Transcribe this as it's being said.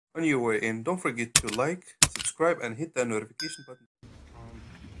On your way in, don't forget to like, subscribe, and hit the notification button.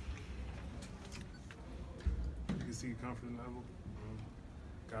 You can see comfort level,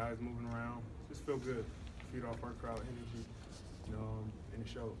 guys moving around. Just feel good. Feed off our crowd energy, and it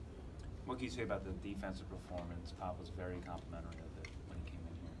showed. What can you say about the defensive performance? Pop was very complimentary of it when he came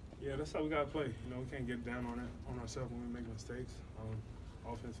in here. Yeah, that's how we gotta play. We can't get down on ourselves when we make mistakes.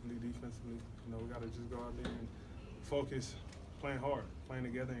 Offensively, defensively, we gotta just go out there and focus, playing hard, playing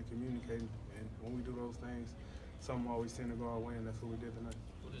together and communicating. And when we do those things, something always tend to go our way, and that's what we did tonight.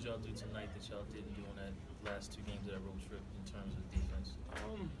 What did y'all do tonight that y'all didn't do on that last 2 games of that road trip in terms of defense?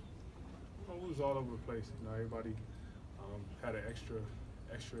 We was all over the place. Everybody had an extra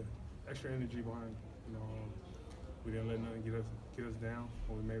energy behind. We didn't let nothing get us down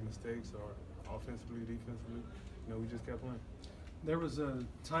when we made mistakes, or offensively, defensively. We just kept playing. There was a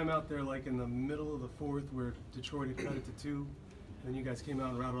timeout there, like in the middle of the fourth, where Detroit had cut it to 2, and then you guys came out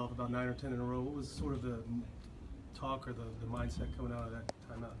and rattled off about 9 or 10 in a row. What was sort of the talk or the mindset coming out of that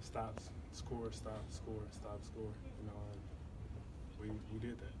timeout? Stops, score, stop, score, stop, score. We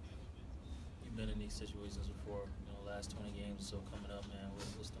did that. You've been in these situations before. Last 20 games or so coming up, man.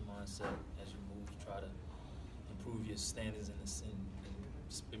 What's the mindset as you move to try to improve your standings and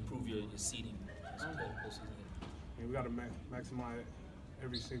improve your seeding? We got to maximize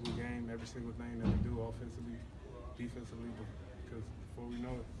every single game, every single thing that we do offensively, defensively, because before we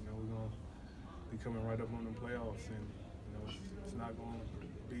know it, we're going to be coming right up on the playoffs, and it's not going to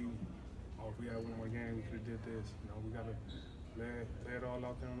be, if we had one more game, we could have did this. We got to lay it all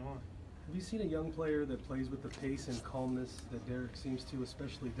out there on the line. Have you seen a young player that plays with the pace and calmness that Derek seems to,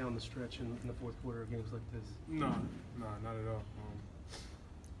 especially down the stretch in the fourth quarter of games like this? No, not at all.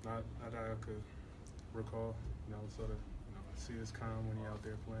 Not that I could recall. Sort of, see his calm when you're out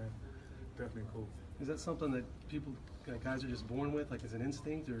there playing. Definitely cool. Is that something that guys are just born with, like as an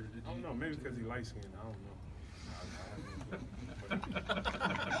instinct, or? I don't know. Maybe because he light skinned. I don't know.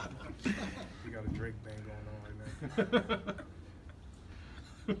 He got a Drake thing going on right now.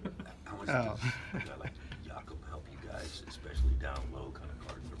 How much does a guy like Jakob help you guys, especially down low, kind of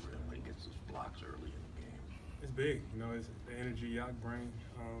guarding the rim when he gets those blocks early in the game? It's big, it's the energy Yak brings.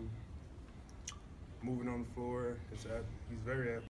 Moving on the floor, he's very athletic.